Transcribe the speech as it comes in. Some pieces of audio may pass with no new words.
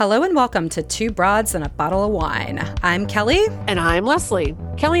Hello and welcome to Two Broads and a Bottle of Wine. I'm Kelly. And I'm Leslie.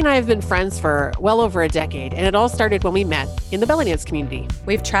 Kelly and I have been friends for well over a decade, and it all started when we met in the belly dance community.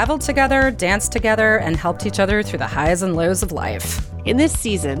 We've traveled together, danced together, and helped each other through the highs and lows of life. In this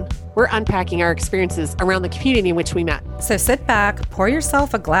season, we're unpacking our experiences around the community in which we met. So sit back, pour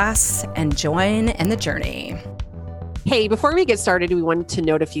yourself a glass, and join in the journey. Hey, before we get started, we wanted to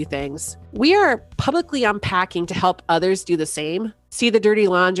note a few things. We are publicly unpacking to help others do the same, see the dirty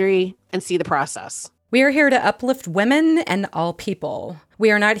laundry, and see the process. We are here to uplift women and all people. We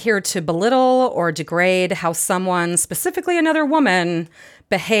are not here to belittle or degrade how someone, specifically another woman,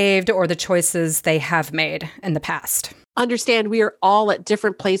 behaved or the choices they have made in the past. Understand we are all at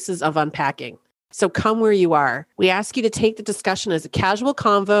different places of unpacking. So come where you are. We ask you to take the discussion as a casual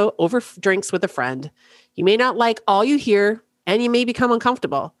convo over drinks with a friend. You may not like all you hear, and you may become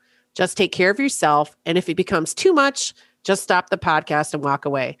uncomfortable. Just take care of yourself, and if it becomes too much, just stop the podcast and walk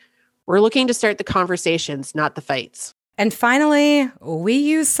away. We're looking to start the conversations, not the fights. And finally, we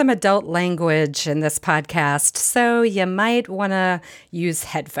use some adult language in this podcast, so you might want to use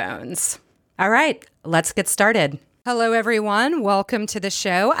headphones. All right, let's get started. Hello, everyone. Welcome to the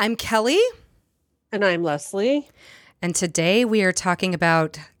show. I'm Kelly. And I'm Leslie. And today we are talking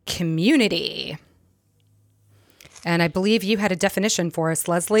about community. And I believe you had a definition for us,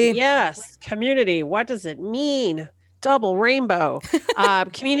 Leslie. Yes, community. What does it mean? Double rainbow.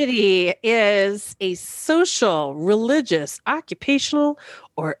 Community is a social, religious, occupational,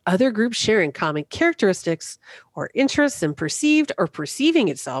 or other group sharing common characteristics or interests and perceived or perceiving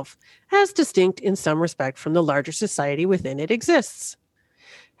itself as distinct in some respect from the larger society within it exists.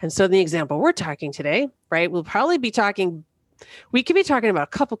 And so the example we're talking today, right, we could be talking about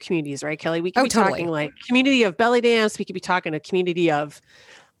a couple communities, right, Kelly? We could be talking like community of belly dance. We could be talking a community of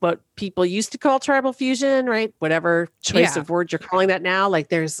what people used to call tribal fusion, right? Whatever choice of words you're calling that now. Like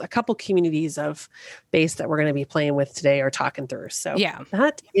there's a couple communities of base that we're going to be playing with today or talking through. So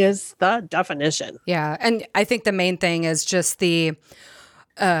that is the definition. Yeah. And I think the main thing is just the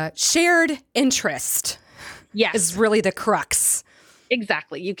shared interest. Yes. Is really the crux.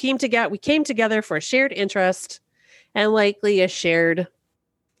 Exactly. We came together for a shared interest and likely a shared,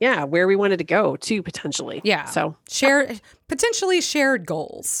 where we wanted to go too, potentially. Yeah. So potentially shared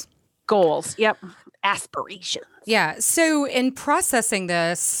goals. Goals. Yep. Aspirations. Yeah. So in processing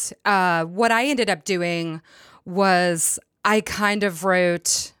this, what I ended up doing was I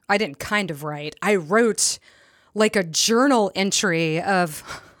wrote like a journal entry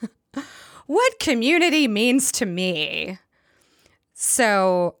of what community means to me.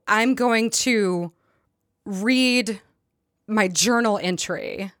 So I'm going to read my journal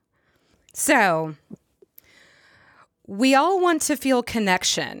entry. So we all want to feel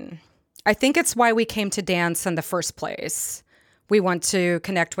connection. I think it's why we came to dance in the first place. We want to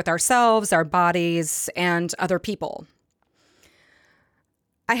connect with ourselves, our bodies, and other people.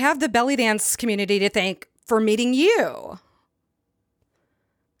 I have the belly dance community to thank for meeting you.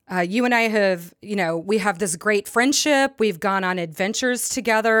 You and I have, we have this great friendship. We've gone on adventures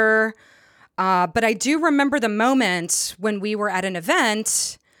together. But I do remember the moment when we were at an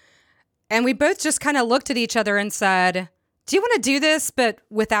event and we both just kind of looked at each other and said, do you want to do this, but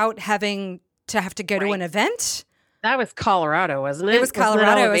without having to go to an event? That was Colorado, wasn't it? It was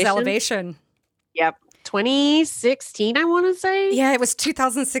Colorado. It was Elevation. Yep. 2016, I want to say. Yeah, it was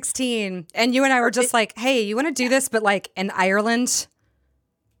 2016. And you and I were just like, hey, you want to do this, but like in Ireland?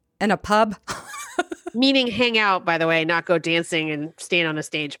 In a pub? Meaning hang out, by the way, not go dancing and stand on a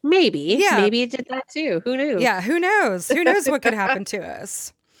stage. Maybe. Yeah. Maybe it did that too. Who knew? Yeah, who knows? Who knows what could happen to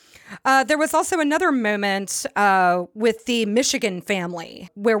us? There was also another moment with the Michigan family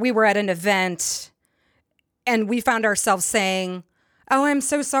where we were at an event and we found ourselves saying, oh, I'm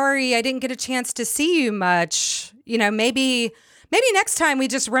so sorry. I didn't get a chance to see you much. Maybe next time we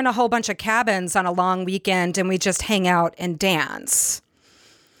just rent a whole bunch of cabins on a long weekend and we just hang out and dance.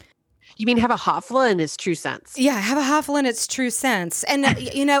 You mean have a hafla in its true sense? Yeah, have a hafla in its true sense. And,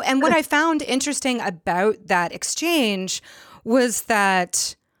 and what I found interesting about that exchange was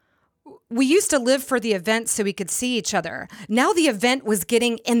that we used to live for the event so we could see each other. Now the event was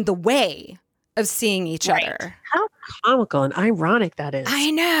getting in the way of seeing each other. How comical and ironic that is.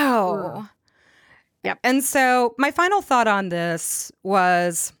 I know. Ugh. Yep. And so my final thought on this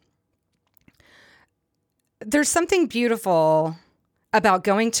was there's something beautiful about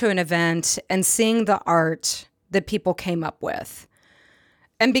going to an event and seeing the art that people came up with.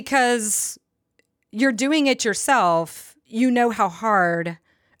 And because you're doing it yourself, you know how hard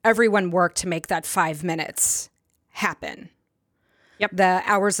everyone worked to make that 5 minutes happen. Yep. The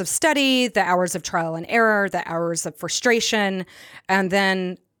hours of study, the hours of trial and error, the hours of frustration, and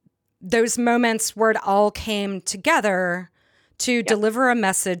then those moments where it all came together to deliver a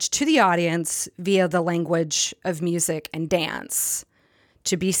message to the audience via the language of music and dance.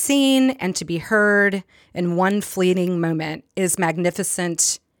 To be seen and to be heard in one fleeting moment is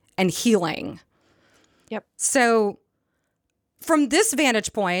magnificent and healing. Yep. So from this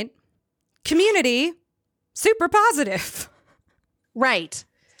vantage point, Community, super positive. Right.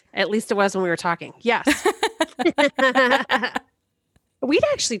 At least it was when we were talking. Yes. We'd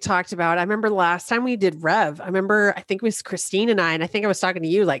actually talked about, I remember last time we did Rev, I think it was Christine and I think I was talking to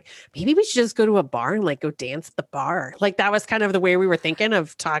you, like, maybe we should just go to a bar and like go dance at the bar. Like that was kind of the way we were thinking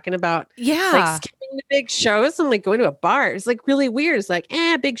of talking about like skipping the big shows and like going to a bar. It's like really weird. It's like,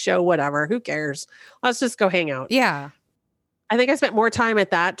 big show, whatever. Who cares? Let's just go hang out. Yeah. I think I spent more time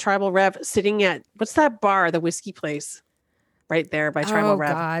at that Tribal Rev sitting at, what's that bar, the whiskey place? Right there by Tribal Rev.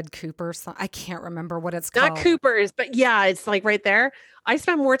 Oh, God, Cooper's. I can't remember what it's called. Not Cooper's, but yeah, it's like right there. I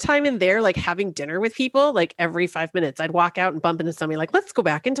spent more time in there, like having dinner with people, like every 5 minutes. I'd walk out and bump into somebody, like, let's go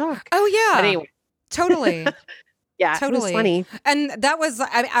back and talk. Oh, yeah. But anyway. Totally. Yeah, totally. It was funny. And that was,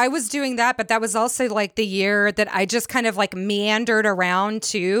 I was doing that, but that was also like the year that I just kind of like meandered around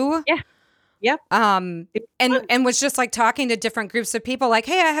too. Yeah. Yep. And was just like talking to different groups of people like,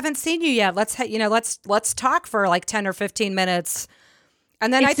 hey, I haven't seen you yet. Let's talk for like 10 or 15 minutes.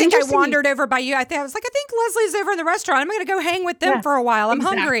 And then I think I wandered over by you. I think Leslie's over in the restaurant. I'm going to go hang with them for a while. I'm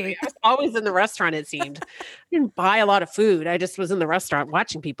hungry. I was always in the restaurant, it seemed. I didn't buy a lot of food. I just was in the restaurant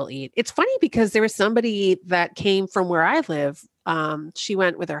watching people eat. It's funny because there was somebody that came from where I live. She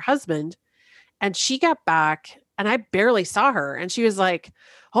went with her husband and she got back and I barely saw her. And she was like,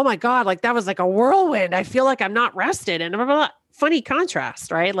 oh my God, like that was like a whirlwind. I feel like I'm not rested. And blah, blah, blah. Funny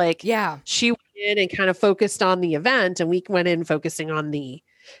contrast, right? Like, yeah, she went in and kind of focused on the event and we went in focusing on the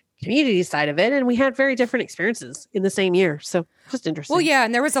community side of it. And we had very different experiences in the same year. So just interesting. Well, yeah.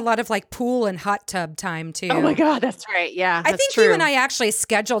 And there was a lot of like pool and hot tub time too. Oh my God. That's right. Yeah. I think you and I actually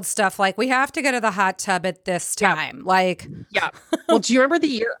scheduled stuff like we have to go to the hot tub at this time. Yeah. Like, yeah. Well, do you remember the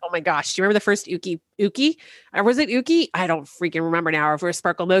year? Oh my gosh. Do you remember the first Uki? Or was it Uki? I don't freaking remember now if it was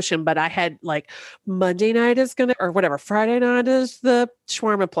Sparkle Motion, but I had like Monday night is or whatever. Friday night is the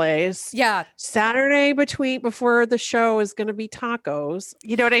shawarma place. Yeah. Saturday before the show is going to be tacos.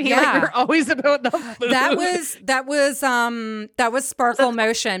 You know what I mean? Yeah. Like we're always about the food. That was Sparkle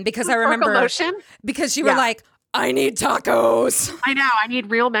Motion because I remember because you were like, I need tacos. I know. I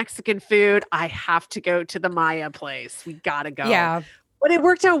need real Mexican food. I have to go to the Maya place. We got to go. Yeah. But it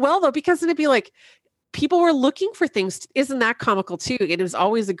worked out well though, because it'd be like, people were looking for things. Isn't that comical too? It was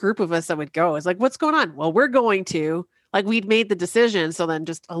always a group of us that would go. It's like, what's going on? Well, we're going to. Like we'd made the decision. So then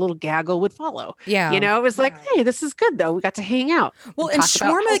just a little gaggle would follow. Yeah. You know, it was like, hey, this is good though. We got to hang out. Well, and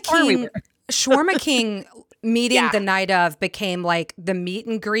Shawarma King meeting the night of became like the meet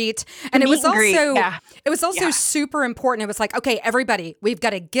and greet. And it was also super important. It was like, okay, everybody, we've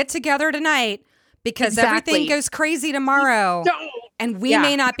got to get together tonight because everything goes crazy tomorrow. And we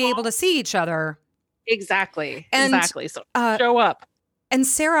may not be able to see each other. Exactly. So show up. And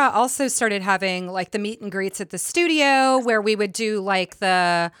Sarah also started having like the meet and greets at the studio where we would do like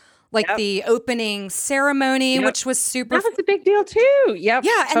the opening ceremony, which was super. That was a big deal too. Yep.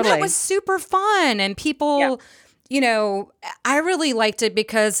 Yeah. Totally. And that was super fun. And people, you know, I really liked it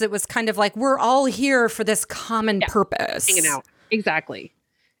because it was kind of like, we're all here for this common purpose. Hanging out.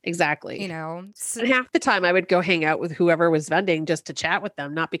 Exactly. You know, and half the time I would go hang out with whoever was vending just to chat with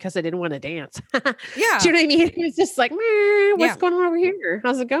them, not because I didn't want to dance. Yeah. Do you know what I mean? It was just like, what's going on over here?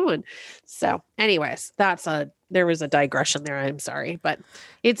 How's it going? So anyways, there was a digression there. I'm sorry, but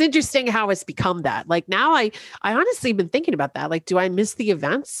it's interesting how it's become that. Like now I honestly been thinking about that. Like, do I miss the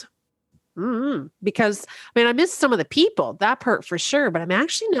events? Because I miss some of the people, that part for sure, but I'm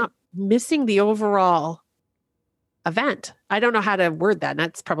actually not missing the overall event. I don't know how to word that. And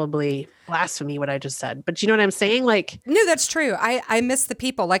that's probably blasphemy what I just said. But you know what I'm saying? Like, no, that's true. I miss the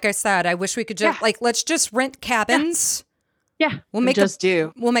people. Like I said, I wish we could just let's just rent cabins. Yeah. We'll make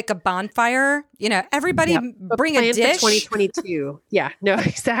a bonfire. You know, everybody bring a dish. 2022. Yeah. No,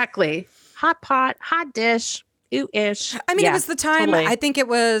 exactly. Hot pot, hot dish. Ooh-ish. It was the time. Totally. I think it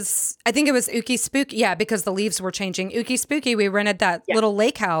was Ookie Spooky. Yeah, because the leaves were changing. Ookie Spooky. We rented that little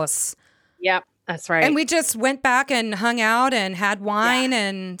lake house. Yep. That's right. And we just went back and hung out and had wine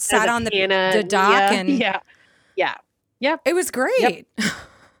and sat on the dock. It was great. Yep.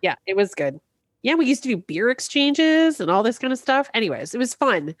 Yeah, it was good. Yeah, we used to do beer exchanges and all this kind of stuff. Anyways, it was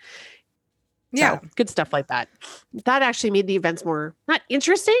fun. Yeah. So, good stuff like that. That actually made the events more, not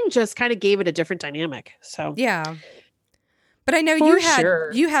interesting, just kind of gave it a different dynamic. So, yeah. But I know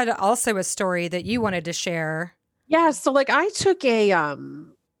you had also a story that you wanted to share. Yeah. So like I took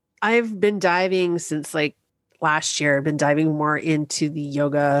I've been diving since like last year. I've been diving more into the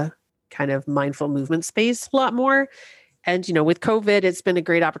yoga kind of mindful movement space a lot more. And, with COVID, it's been a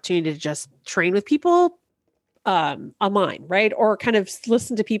great opportunity to just train with people online, right? Or kind of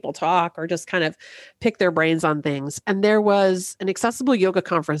listen to people talk or just kind of pick their brains on things. And there was an accessible yoga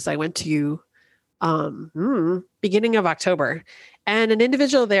conference I went to beginning of October. And an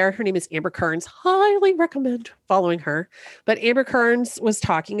individual there, her name is Amber Kearns, highly recommend following her. But Amber Kearns was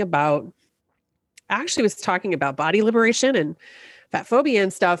talking about body liberation and fat phobia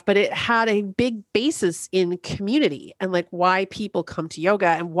and stuff, but it had a big basis in community and like why people come to yoga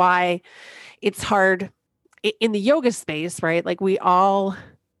and why it's hard in the yoga space, right? Like we all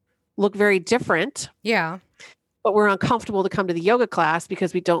look very different. Yeah. But we're uncomfortable to come to the yoga class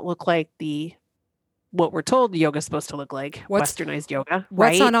because we don't look like what we're told yoga is supposed to look like, westernized yoga.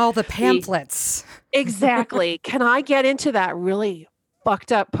 What's right? on all the pamphlets? Exactly. Can I get into that really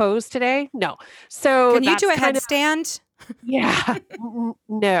fucked up pose today? No. So can you do a headstand? Yeah.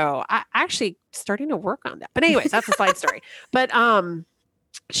 No. I actually starting to work on that. But anyways, that's a side story. But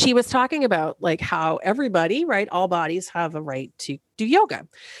she was talking about like how everybody, right? All bodies have a right to do yoga.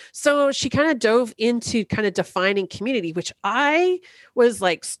 So she kind of dove into kind of defining community, which I was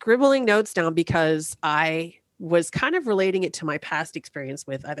like scribbling notes down because I was kind of relating it to my past experience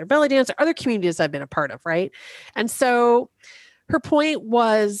with either belly dance or other communities I've been a part of, right? And so her point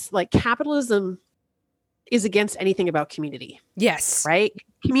was like capitalism is against anything about community. Yes. Right?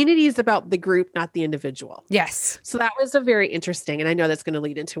 Community is about the group, not the individual. Yes. So that was a very interesting, and I know that's going to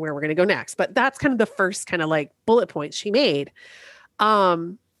lead into where we're going to go next, but that's kind of the first kind of like bullet point she made.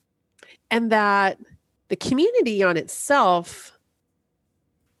 And that the community on itself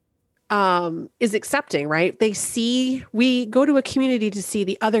is accepting, right? We go to a community to see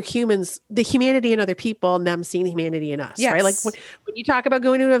the other humans, the humanity in other people, and them seeing the humanity in us, yes. right? Like when you talk about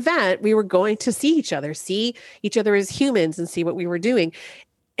going to an event, we were going to see each other as humans and see what we were doing.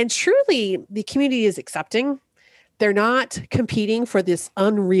 And truly, the community is accepting. They're not competing for this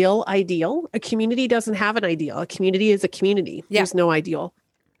unreal ideal. A community doesn't have an ideal. A community is a community. Yeah. There's no ideal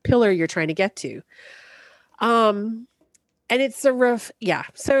pillar you're trying to get to. And it's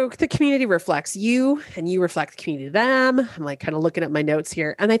so the community reflects you and you reflect the community to them. I'm like kind of looking at my notes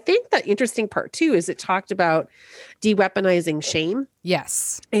here. And I think the interesting part too, is it talked about de-weaponizing shame.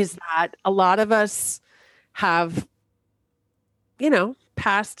 Yes. Is that a lot of us have,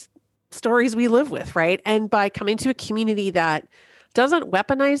 past stories we live with, right? And by coming to a community that doesn't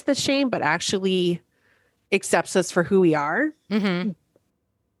weaponize the shame, but actually accepts us for who we are,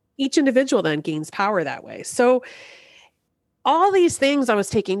 each individual then gains power that way. So all these things I was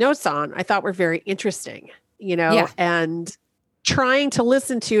taking notes on, I thought were very interesting, and trying to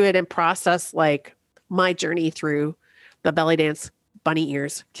listen to it and process like my journey through the belly dance bunny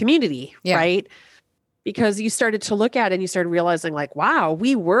ears community, right? Because you started to look at it and you started realizing like, wow,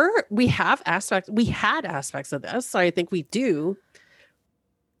 we had aspects of this. So I think we do.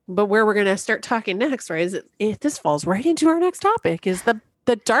 But where we're going to start talking next, right, is this falls right into our next topic, is the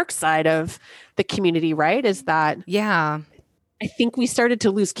dark side of the community, right? Is that, I think we started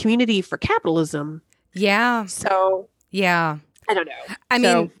to lose community for capitalism. Yeah. So, yeah. I don't know. I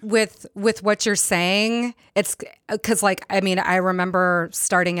mean, with what you're saying, it's because I remember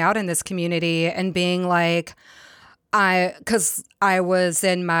starting out in this community and being like, because I was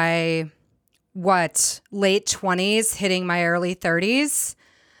in my, late 20s, hitting my early 30s.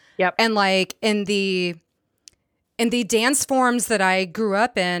 Yep. And like in the dance forms that I grew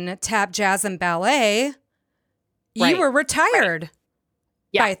up in, tap, jazz, and ballet, you were retired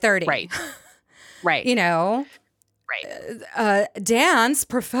by 30. Right. Right. Dance,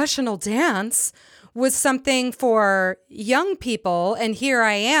 professional dance, was something for young people. And here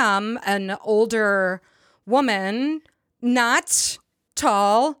I am, an older woman, not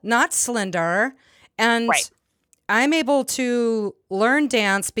tall, not slender. And I'm able to learn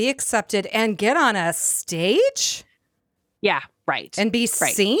dance, be accepted, and get on a stage. Yeah, right. And be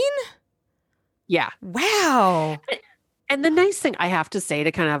seen? Yeah. Wow. And the nice thing I have to say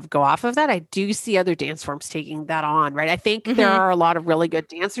to kind of go off of that, I do see other dance forms taking that on, right? I think there are a lot of really good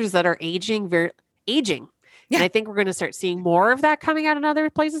dancers that are aging. Yeah. And I think we're going to start seeing more of that coming out in other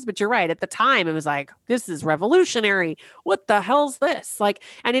places. But you're right. At the time, it was like, this is revolutionary. What the hell's this? Like,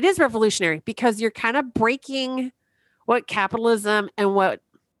 and it is revolutionary because you're kind of breaking what capitalism and what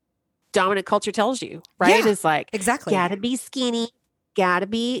dominant culture tells you, right? Yeah, it's like, exactly. Gotta be skinny. Gotta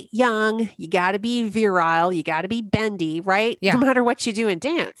be young, you gotta be virile, you gotta be bendy, right? Yeah. No matter what you do in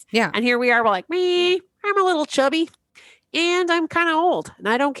dance. Yeah. And here we are, we're like, I'm a little chubby. and I'm kind of old and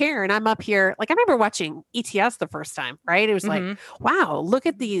I don't care. And I'm up here. Like I remember watching ETS the first time, right? It was like, wow, look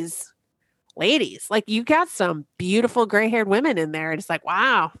at these ladies. Like you got some beautiful gray haired women in there. And it's like,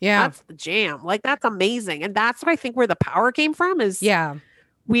 wow, Yeah. that's the jam. Like that's amazing. And that's what I think where the power came from is Yeah.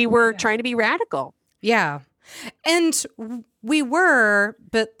 we were trying to be radical. Yeah. And we were,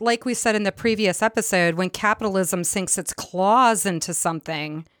 but like we said in the previous episode, when capitalism sinks its claws into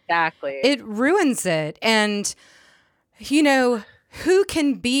something, Exactly. it ruins it. And, who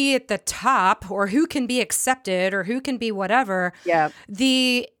can be at the top or who can be accepted or who can be whatever,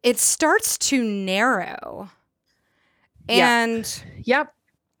 it starts to narrow. And,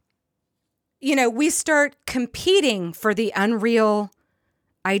 we start competing for the unreal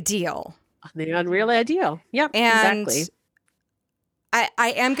ideal. The unreal ideal. Yep, and exactly.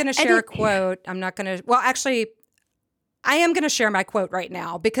 I am going to share a quote. I'm not going to, actually, I am going to share my quote right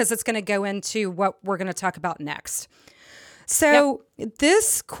now because it's going to go into what we're going to talk about next. So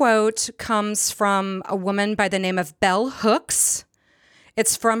this quote comes from a woman by the name of Bell Hooks.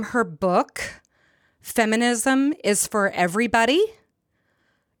 It's from her book, Feminism is for Everybody.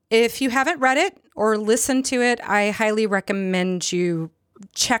 If you haven't read it or listened to it, I highly recommend you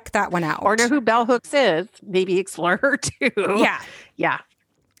check that one out. Or know who Bell Hooks is. Maybe explore her too. Yeah. Yeah.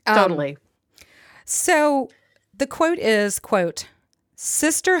 Totally. So the quote is, quote,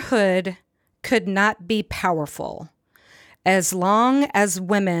 "Sisterhood could not be powerful as long as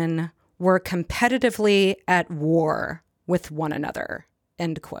women were competitively at war with one another,"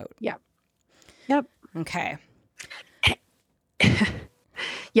 end quote. Yep. Okay.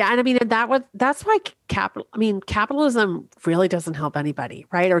 Yeah, and I mean that's why capitalism really doesn't help anybody,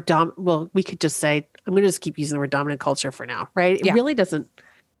 right? Or we could just say, I'm going to just keep using the word dominant culture for now, right? It really doesn't.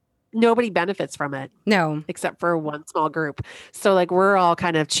 Nobody benefits from it. No, except for one small group. So like we're all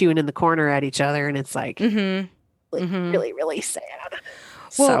kind of chewing in the corner at each other, and it's like really, really sad.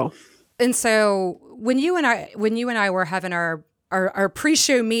 Well, and so when you and I were having our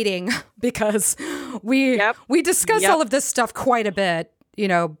pre-show meeting, because we discuss all of this stuff quite a bit,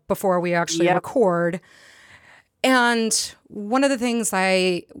 before we actually record. And one of the things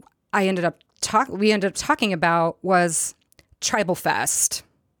we ended up talking about was Tribal Fest.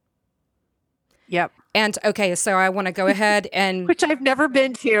 Yep. And okay, so I want to go ahead and which I've never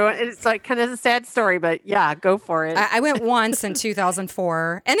been to. It's like kind of a sad story, but yeah, go for it. I went once in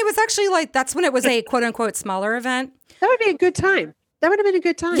 2004, and it was actually like that's when it was a quote unquote smaller event. That would be a good time. That would have been a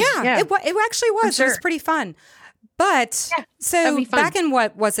good time. Yeah. It actually was. Sure. It was pretty fun. But so back in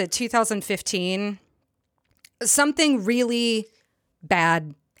what was it, 2015, something really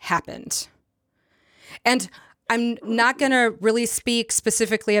bad happened. And I'm not going to really speak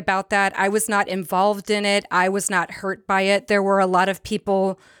specifically about that. I was not involved in it. I was not hurt by it. There were a lot of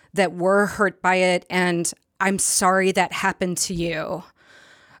people that were hurt by it, and I'm sorry that happened to you.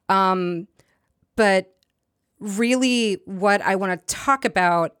 But really what I want to talk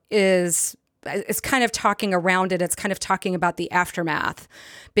about is kind of talking around it. It's kind of talking about the aftermath,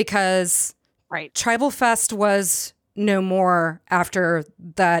 because Tribal Fest was no more after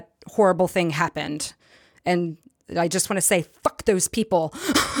that horrible thing happened. And I just want to say, fuck those people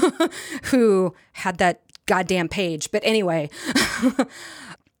who had that goddamn page. But anyway, I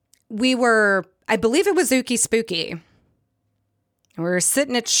believe it was Ookie Spooky. We were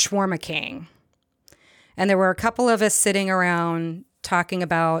sitting at Shawarma King. And there were a couple of us sitting around talking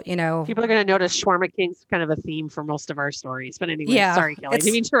about, people are going to notice Shawarma King's kind of a theme for most of our stories. But anyway, sorry, Kelly. I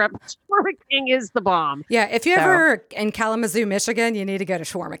didn't mean to interrupt. Shawarma King is the bomb. Yeah, if you're ever in Kalamazoo, Michigan, you need to go to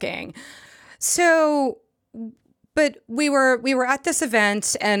Shawarma King. So, but we were at this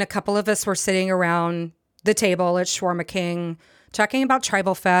event, and a couple of us were sitting around the table at Shawarma King talking about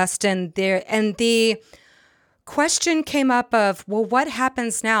Tribal Fest, and the question came up of, well, what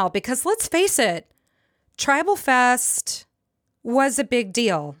happens now? Because let's face it, Tribal Fest was a big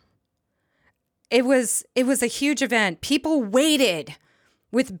deal. It was a huge event. People waited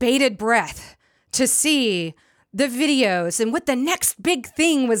with bated breath to see the videos and what the next big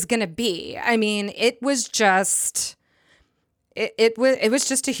thing was going to be. I mean, it was just it was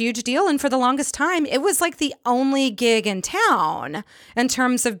just a huge deal, and for the longest time, it was like the only gig in town in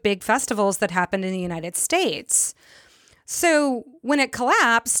terms of big festivals that happened in the United States. So when it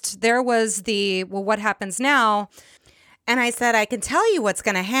collapsed, there was what happens now? And I said, I can tell you what's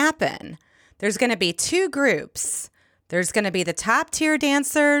going to happen. There's going to be two groups. There's going to be the top tier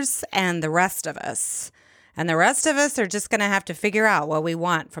dancers and the rest of us. And the rest of us are just going to have to figure out what we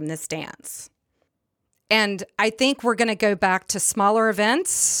want from this dance. And I think we're going to go back to smaller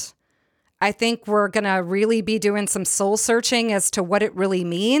events. I think we're going to really be doing some soul searching as to what it really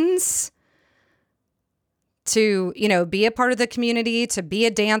means to, be a part of the community, to be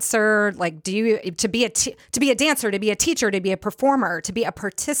a dancer? Like, to be a dancer, to be a teacher, to be a performer, to be a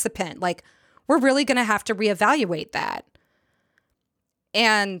participant? Like, we're really going to have to reevaluate that.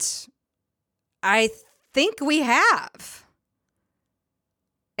 And I think we have.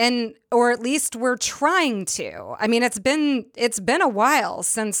 Or at least we're trying to. I mean, it's been a while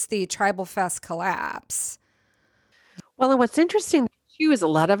since the Tribal Fest collapse. Well, and what's interesting too is a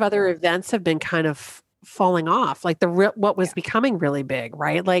lot of other events have been kind of falling off. Like what was becoming really big,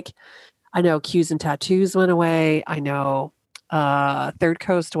 right? Like I know Cues and Tattoos went away. I know Third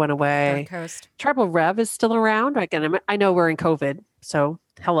Coast went away. Third Coast. Tribal Rev is still around. Again, I know we're in COVID, so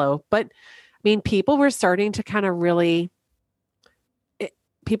hello. But I mean, people were starting to kind of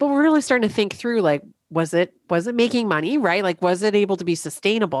people were really starting to think through, like, was it making money, right? Like, was it able to be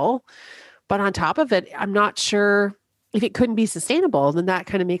sustainable? But on top of it, I'm not sure if it couldn't be sustainable, then that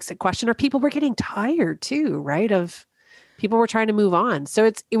kind of makes it question, or people were getting tired too, right? Of people were trying to move on. So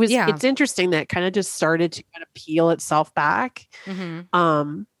it's interesting that it kind of just started to kind of peel itself back.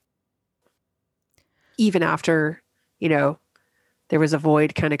 Mm-hmm. Even after, there was a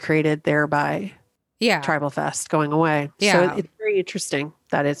void kind of created there by Tribal Fest going away. Yeah. So it's very interesting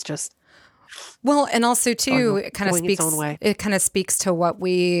that it's just and also too, it kind of speaks to what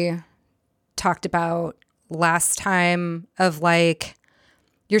we talked about last time of like,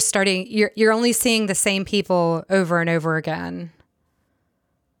 you're only seeing the same people over and over again.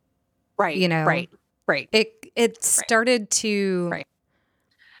 Right. Right. It started to, right.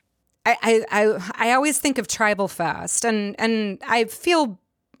 I always think of Tribal Fest and I feel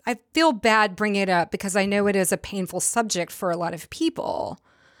bad bringing it up because I know it is a painful subject for a lot of people.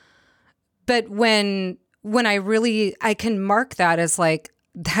 But when I can mark that as like,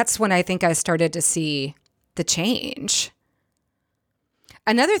 that's when I think I started to see the change.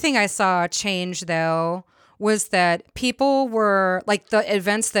 Another thing I saw change, though, was that people were, like the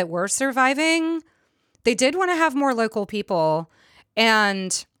events that were surviving, they did want to have more local people.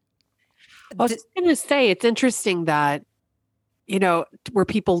 And I was going to say, it's interesting that, were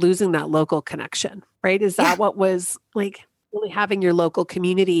people losing that local connection, right? Is that what was like really having your local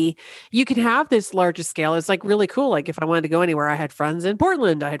community? You can have this larger scale. It's like really cool. Like if I wanted to go anywhere, I had friends in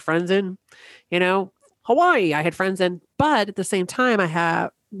Portland, I had friends in, Hawaii, I had friends in, but at the same time,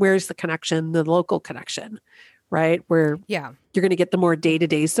 where's the connection, the local connection, right? Where you're going to get the more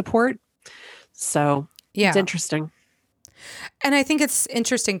day-to-day support. So it's interesting. And I think it's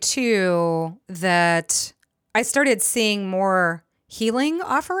interesting too, that I started seeing more healing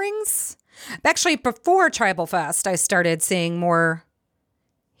offerings. Actually, before Tribal Fest, I started seeing more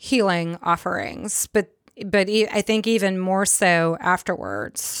healing offerings, but I think even more so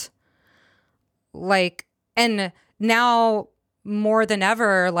afterwards. Like, and now more than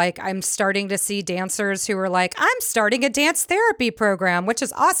ever, like I'm starting to see dancers who are like, I'm starting a dance therapy program, which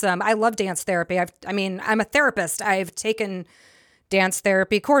is awesome. I love dance therapy. I'm a therapist. I've taken dance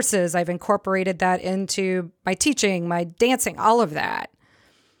therapy courses. I've incorporated that into my teaching, my dancing, all of that.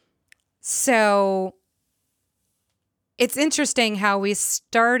 So it's interesting how we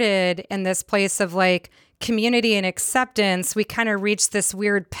started in this place of like community and acceptance. We kind of reached this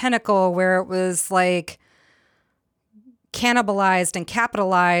weird pinnacle where it was like cannibalized and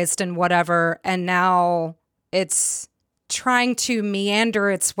capitalized and whatever. And now it's trying to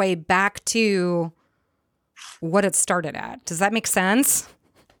meander its way back to what it started at. Does that make sense?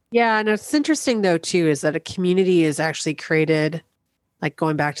 Yeah. And it's interesting though, too, is that a community is actually created, like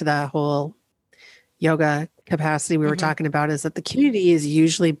going back to that whole yoga capacity we were talking about, is that the community is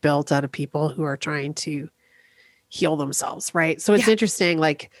usually built out of people who are trying to heal themselves. Right. So it's interesting,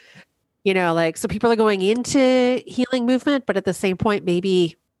 like, so people are going into healing movement, but at the same point,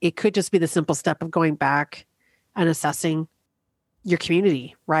 maybe it could just be the simple step of going back and assessing your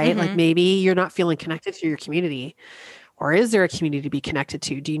community, right? Like maybe you're not feeling connected to your community, or is there a community to be connected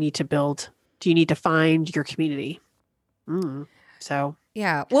to? Do you need to find your community? So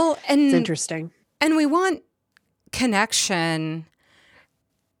yeah, well, and it's interesting. And we want connection.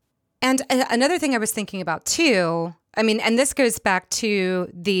 And another thing I was thinking about too, I mean, and this goes back to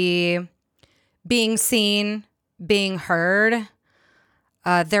the being seen, being heard.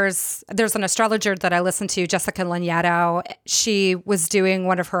 There's an astrologer that I listen to, Jessica Lanyadoo. She was doing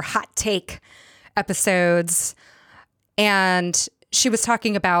one of her hot take episodes, and she was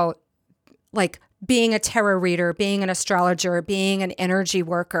talking about like being a tarot reader, being an astrologer, being an energy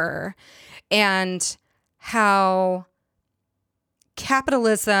worker, and how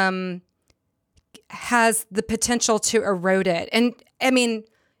capitalism has the potential to erode it. And I mean,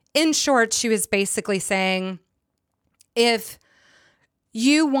 in short, she was basically saying, if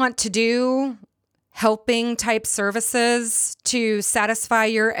you want to do helping type services to satisfy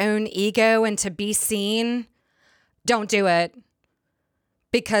your own ego and to be seen, don't do it.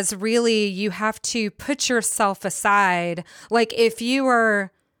 Because really, you have to put yourself aside. Like if you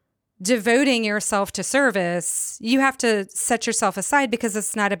are devoting yourself to service, you have to set yourself aside because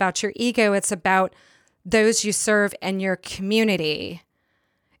it's not about your ego. It's about those you serve and your community.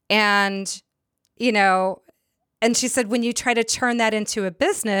 And, you know, and she said, when you try to turn that into a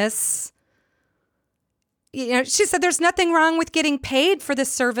business, you know, she said, there's nothing wrong with getting paid for the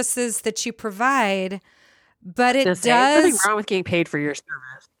services that you provide, but it does. There's nothing wrong with getting paid for your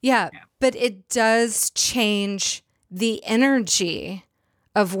service. Yeah, but it does change the energy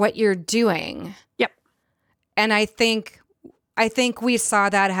of what you're doing. Yep. And I think we saw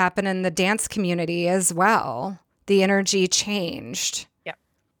that happen in the dance community as well. The energy changed.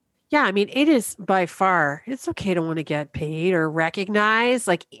 Yeah, I mean, it is by far, it's okay to want to get paid or recognized.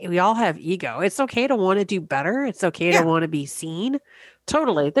 Like we all have ego. It's okay to want to do better. It's okay to want to be seen.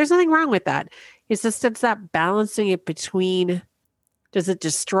 Totally. There's nothing wrong with that. It's just it's that balancing it between, does it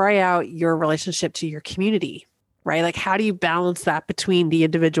destroy out your relationship to your community, right? Like how do you balance that between the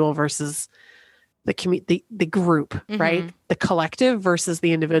individual versus the group, right? The collective versus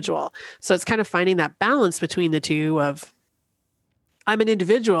the individual. So it's kind of finding that balance between the two of, I'm an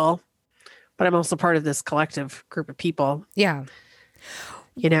individual, but I'm also part of this collective group of people. Yeah.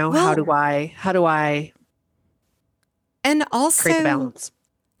 You know, well, how do I and also create the balance?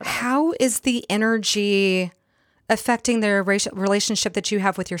 How is the energy affecting the relationship that you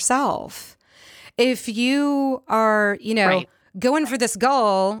have with yourself? If you are, you know, going for this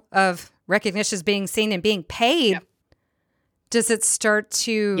goal of recognition as being seen and being paid, does it start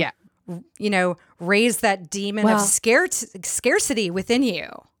to you know, raise that demon of scarcity within you?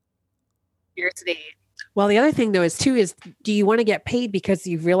 Scarcity. Well, the other thing though is do you want to get paid because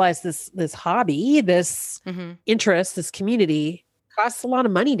you've realized this hobby, this interest, this community costs a lot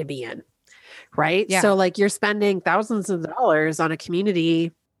of money to be in, right? Yeah. So like you're spending thousands of dollars on a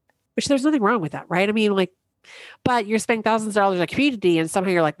community, which there's nothing wrong with that, right? I mean, like, but you're spending thousands of dollars on a community and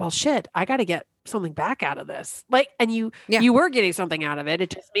somehow you're like, well, shit, I got to get something back out of this. Like, and you were getting something out of it.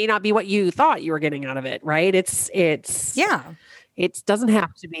 It just may not be what you thought you were getting out of it. Right. It doesn't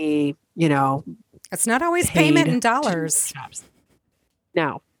have to be, you know, it's not always payment in dollars.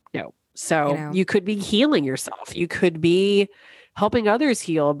 No. So you could be healing yourself. You could be helping others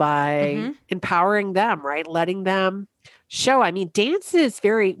heal by empowering them, right? Letting them show. I mean, dance is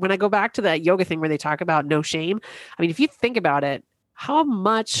when I go back to that yoga thing where they talk about no shame. I mean, if you think about it, how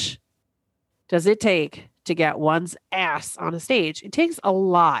much does it take to get one's ass on a stage? It takes a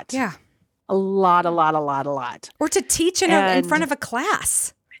lot. Yeah. A lot. Or to teach in front of a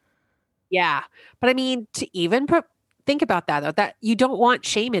class. Yeah. But I mean, to even think about that though, that you don't want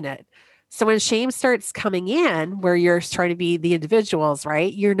shame in it. So when shame starts coming in where you're trying to be the individuals,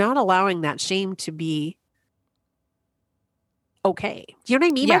 right? You're not allowing that shame to be okay. Do you know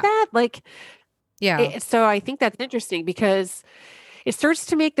what I mean by that? Like, so I think that's interesting because it starts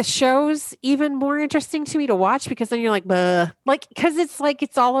to make the shows even more interesting to me to watch because then you're like, because it's like,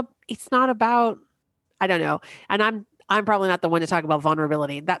 it's not about, I don't know. And I'm probably not the one to talk about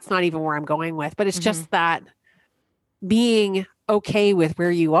vulnerability. That's not even where I'm going with, but it's just that being okay with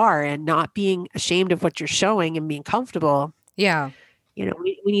where you are and not being ashamed of what you're showing and being comfortable. Yeah. You know,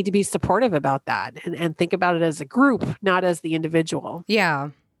 we need to be supportive about that and think about it as a group, not as the individual. Yeah.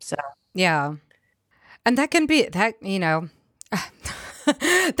 So, yeah. And that can be that, you know,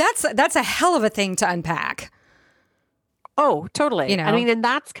 that's a hell of a thing to unpack. Oh, totally. You know? I mean, and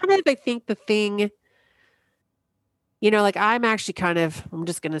that's kind of, I think, the thing, you know, like I'm actually I'm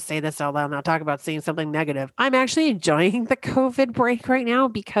just going to say this out loud, not talk about saying something negative. I'm actually enjoying the COVID break right now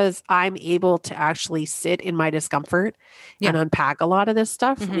because I'm able to actually sit in my discomfort and unpack a lot of this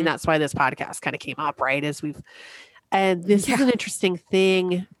stuff. I mean, that's why this podcast kind of came up, right? And this is an interesting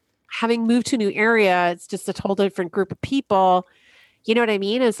thing. Having moved to a new area, it's just a whole different group of people. You know what I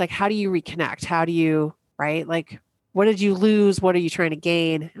mean? It's like, how do you reconnect? How do you, right? Like, what did you lose? What are you trying to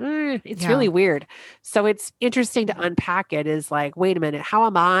gain? It's really weird. So it's interesting to unpack it is like, wait a minute, how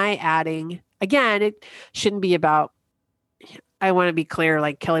am I adding? Again, it shouldn't be about, I want to be clear,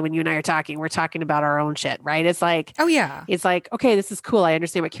 like Kelly, when you and I are talking, we're talking about our own shit, right? It's like, it's like, okay, this is cool. I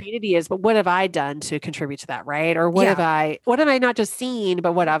understand what community is, but what have I done to contribute to that? Right. Or what have I not just seen,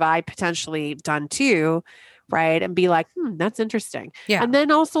 but what have I potentially done too? Right. And be like, that's interesting. Yeah. And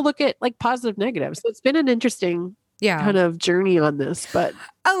then also look at like positive, negatives. So it's been an interesting kind of journey on this, but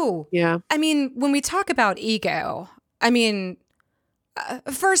I mean, when we talk about ego, I mean,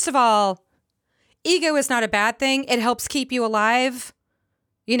 first of all, ego is not a bad thing. It helps keep you alive.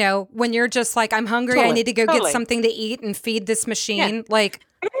 You know, when you're just like, I'm hungry, I Totally, need to go get totally. something to eat and feed this machine. Like,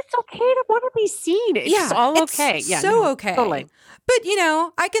 And it's okay to want to be seen. It's all it's okay. Yeah, so no, okay. totally. But, you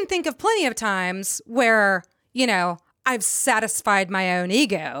know, I can think of plenty of times where, you know, I've satisfied my own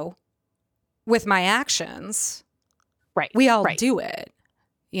ego with my actions. Right. We all right. do it,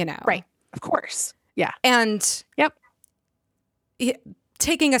 you know. Right. Of course. Yeah. And Yep.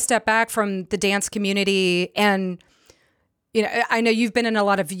 Taking a step back from the dance community, and, you know, I know you've been in a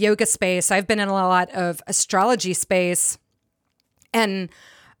lot of yoga space. I've been in a lot of astrology space. And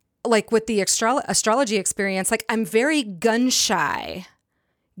like with the astrology experience, like I'm very gun shy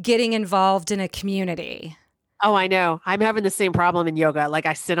getting involved in a community. Oh, I know. I'm having the same problem in yoga. Like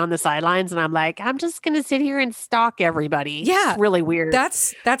I sit on the sidelines and I'm like, I'm just going to sit here and stalk everybody. Yeah. It's really weird.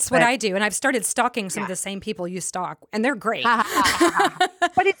 That's what I do. And I've started stalking some of the same people you stalk, and they're great.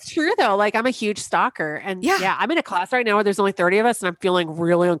 But it's true though. Like I'm a huge stalker, and I'm in a class right now where there's only 30 of us and I'm feeling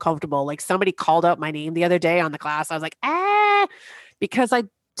really uncomfortable. Like somebody called out my name the other day on the class. I was like, because I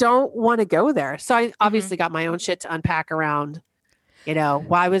don't want to go there. So I obviously got my own shit to unpack around. You know,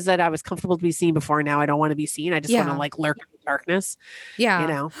 why was that I was comfortable to be seen before? Now I don't want to be seen. I just want to like lurk in the darkness. Yeah. You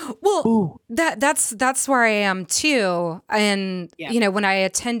know, well, that's where I am too. And, you know, when I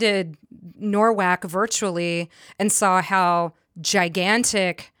attended NORWAC virtually and saw how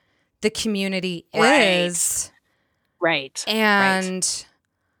gigantic the community is. Right. And,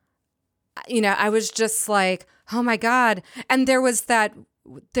 you know, I was just like, oh my God. And there was that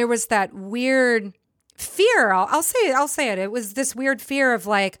weird fear. I'll say it. It was this weird fear of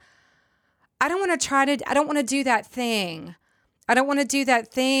like, I don't want to do that thing. I don't want to do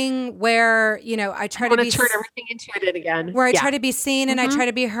that thing where, you know, I try to turn everything into it again. Where I try to be seen and I try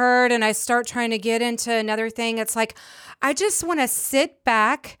to be heard and I start trying to get into another thing. It's like, I just want to sit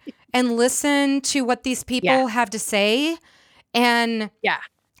back and listen to what these people have to say and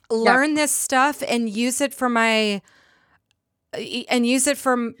learn this stuff and use it for my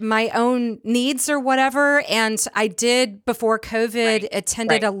own needs or whatever. And I did, before COVID,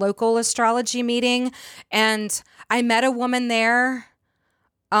 attended a local astrology meeting, and I met a woman there.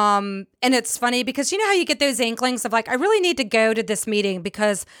 And it's funny because you know how you get those inklings of like, I really need to go to this meeting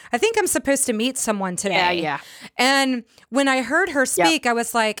because I think I'm supposed to meet someone today. Yeah. And when I heard her speak, I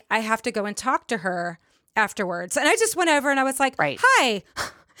was like, I have to go and talk to her afterwards. And I just went over and I was like, hi.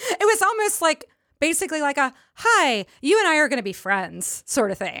 It was almost like, basically like a, hi, you and I are going to be friends sort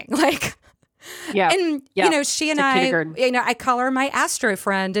of thing. Like, and, you know, she and I, you know, I call her my astro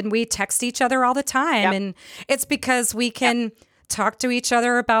friend and we text each other all the time. And it's because we can talk to each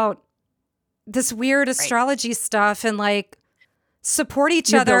other about this weird astrology stuff and like support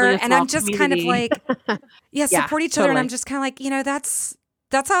each other. And I'm just kind of like, support each other. And I'm just kind of like, you know, that's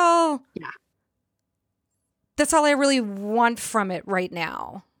all. Yeah. That's all I really want from it right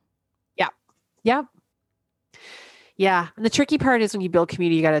now. Yep. Yeah. And the tricky part is when you build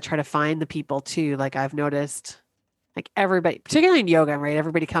community, you got to try to find the people too. Like I've noticed, like everybody, particularly in yoga, right?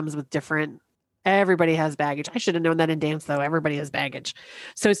 Everybody has baggage. I should have known that in dance though. Everybody has baggage.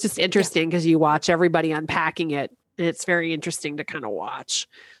 So it's just interesting because you watch everybody unpacking it, and it's very interesting to kind of watch.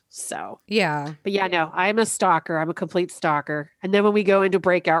 So, but yeah, no, I'm a stalker. I'm a complete stalker. And then when we go into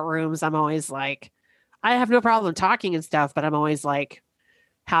breakout rooms, I'm always like, I have no problem talking and stuff, but I'm always like,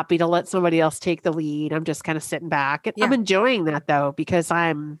 happy to let somebody else take the lead. I'm just kind of sitting back. And I'm enjoying that though, because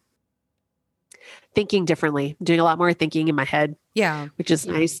I'm thinking differently, doing a lot more thinking in my head. Yeah. Which is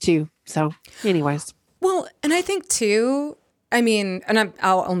nice too. So anyways. Well, and I think too, I mean, and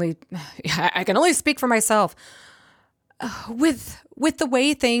I can only speak for myself. With the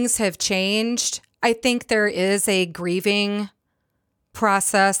way things have changed, I think there is a grieving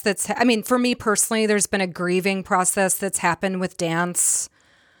process for me personally, there's been a grieving process that's happened with dance.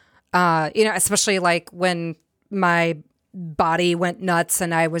 You know, especially like when my body went nuts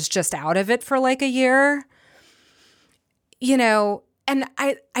and I was just out of it for like a year, you know, and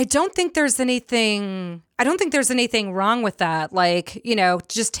I don't think there's anything wrong with that. Like, you know,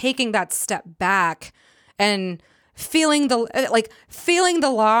 just taking that step back and feeling the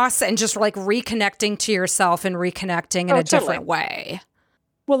loss and just like reconnecting to yourself and reconnecting in a different way.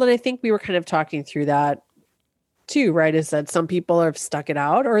 Well, and I think we were kind of talking through that too, right? Is that some people have stuck it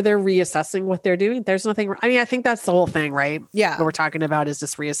out or they're reassessing what they're doing. There's nothing, I mean, I think that's the whole thing, right? Yeah. What we're talking about is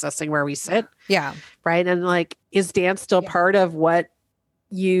just reassessing where we sit. Yeah. Right. And like, is dance still part of what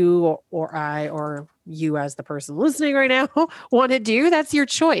you or I, or you as the person listening right now want to do? That's your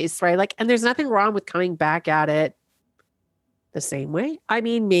choice, right? Like, and there's nothing wrong with coming back at it the same way. I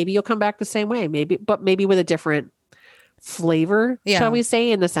mean, maybe you'll come back the same way, but maybe with a different flavor, shall we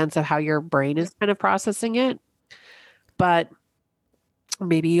say, in the sense of how your brain is kind of processing it. But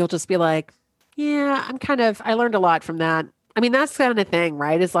Maybe you'll just be like, yeah, I learned a lot from that. I mean, that's kind of thing,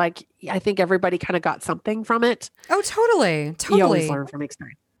 right? Is like, I think everybody kind of got something from it. Oh, totally. You always Totally. learn from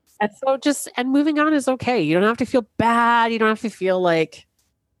experience. And so and moving on is okay. You don't have to feel bad. You don't have to feel like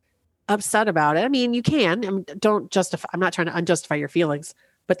upset about it. I mean, you can. I'm not trying to unjustify your feelings,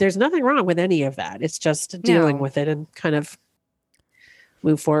 but there's nothing wrong with any of that. It's just dealing with it and kind of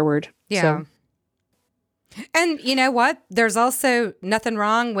move forward. Yeah. So, and you know what? There's also nothing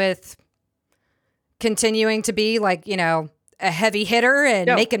wrong with continuing to be like, a heavy hitter and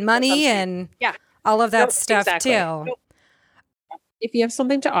making money and all of that stuff too. Nope. If you have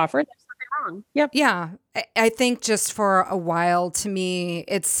something to offer, there's nothing wrong. Yep. Yeah. I think just for a while, to me,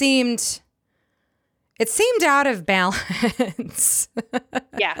 it seemed out of balance.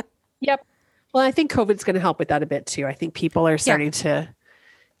 Yeah. Yep. Well, I think COVID's going to help with that a bit too. I think people are starting to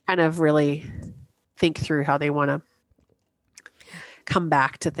kind of really think through how they want to come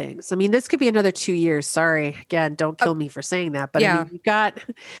back to things. I mean, this could be another 2 years. Sorry. Again, don't kill me for saying that. But I mean, you've got,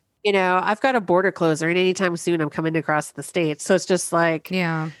 I've got a border closure and anytime soon I'm coming across the States. So it's just like,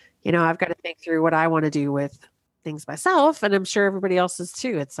 I've got to think through what I want to do with things myself. And I'm sure everybody else is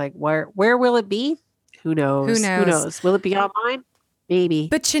too. It's like, where will it be? Who knows? Who knows? Will it be online? Maybe.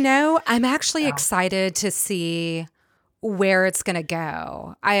 But I'm actually excited to see where it's going to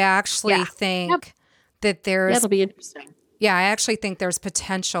go. I actually think that there's... That'll be interesting. Yeah, I actually think there's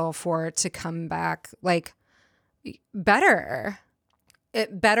potential for it to come back like better.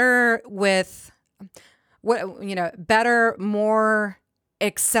 Better with better, more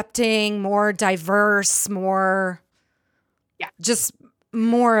accepting, more diverse, more just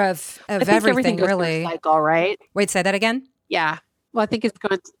more of everything goes really. Through a cycle, right? Wait, say that again? Yeah. Well,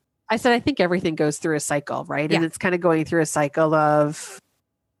 I said I think everything goes through a cycle, right? Yeah. And it's kind of going through a cycle of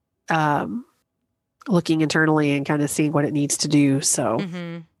looking internally and kind of seeing what it needs to do. So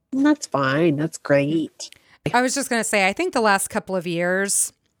that's fine. That's great. I was just going to say, I think the last couple of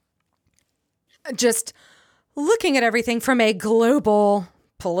years, just looking at everything from a global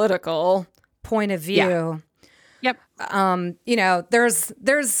political point of view. Yep.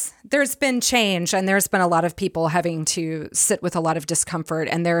 There's been change and there's been a lot of people having to sit with a lot of discomfort,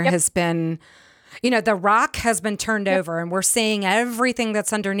 and there has been, the rock has been turned over and we're seeing everything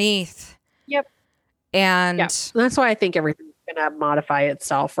that's underneath. Yep. And that's why I think everything's going to modify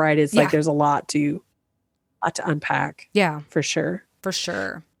itself, right? It's like there's a lot to unpack. Yeah, for sure. For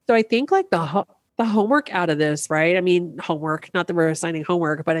sure. So I think like the homework out of this, right? I mean, homework, not that we're assigning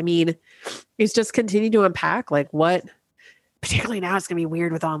homework, but I mean, it's just continue to unpack like what, particularly now it's going to be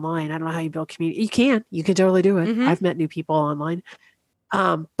weird with online. I don't know how you build community. You can totally do it. Mm-hmm. I've met new people online.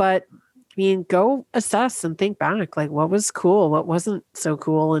 But I mean, go assess and think back, like what was cool, what wasn't so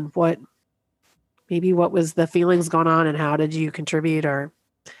cool, and what was the feelings going on, and how did you contribute or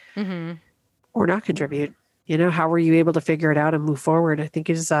not contribute? How were you able to figure it out and move forward? I think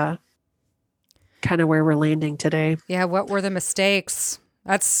is kind of where we're landing today. Yeah. What were the mistakes?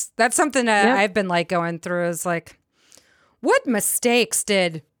 That's something that I've been like going through is like, what mistakes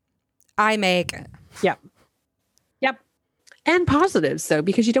did I make? Yep. And positives, so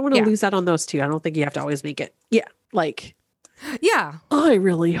because you don't want to lose out on those too. I don't think you have to always make it. Yeah. Like, I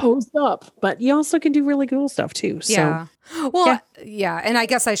really hosed up, but you also can do really cool stuff too. So. Yeah. Well, and I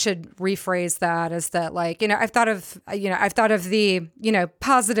guess I should rephrase that as that, like, I've thought of the,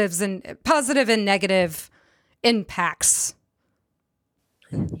 positive and negative impacts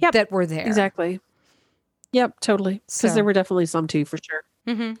that were there. Exactly. Yep. Totally. Because there were definitely some too, for sure.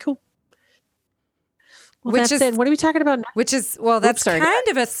 Mm-hmm. Cool. Well, what are we talking about next? That's kind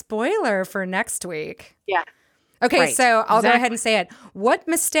of a spoiler for next week. Yeah. Okay, right. So I'll go ahead and say it. What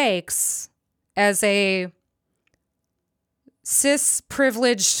mistakes, as a cis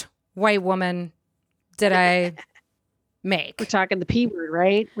privileged white woman, did I make? We're talking the P word,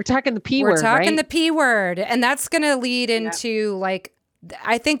 right? We're talking the P word. And that's going to lead into like,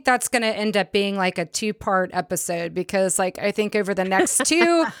 I think that's going to end up being like a 2-part episode, because like, I think over the next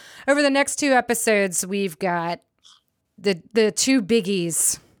two episodes, we've got the two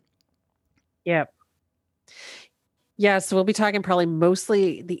biggies. Yep. Yeah, so we'll be talking probably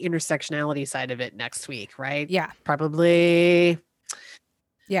mostly the intersectionality side of it next week, right? Yeah. Probably.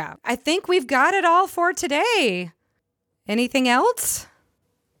 Yeah. I think we've got it all for today. Anything else?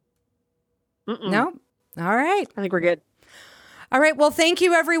 No? All right. I think we're good. All right. Well, thank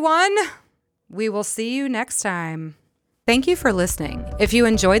you, everyone. We will see you next time. Thank you for listening. If you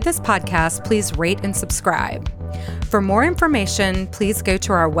enjoyed this podcast, please rate and subscribe. For more information, please go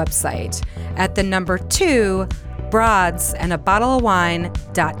to our website at 2broadsandabottle of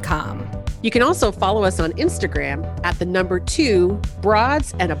wine.com. You can also follow us on Instagram at the number 2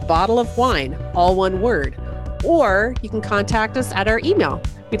 broads and a bottle of wine, all one word. Or you can contact us at our email.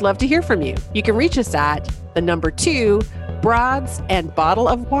 We'd love to hear from you. You can reach us at the number 2 broads and bottle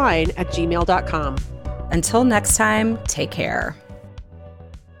of wine at gmail.com. Until next time, take care.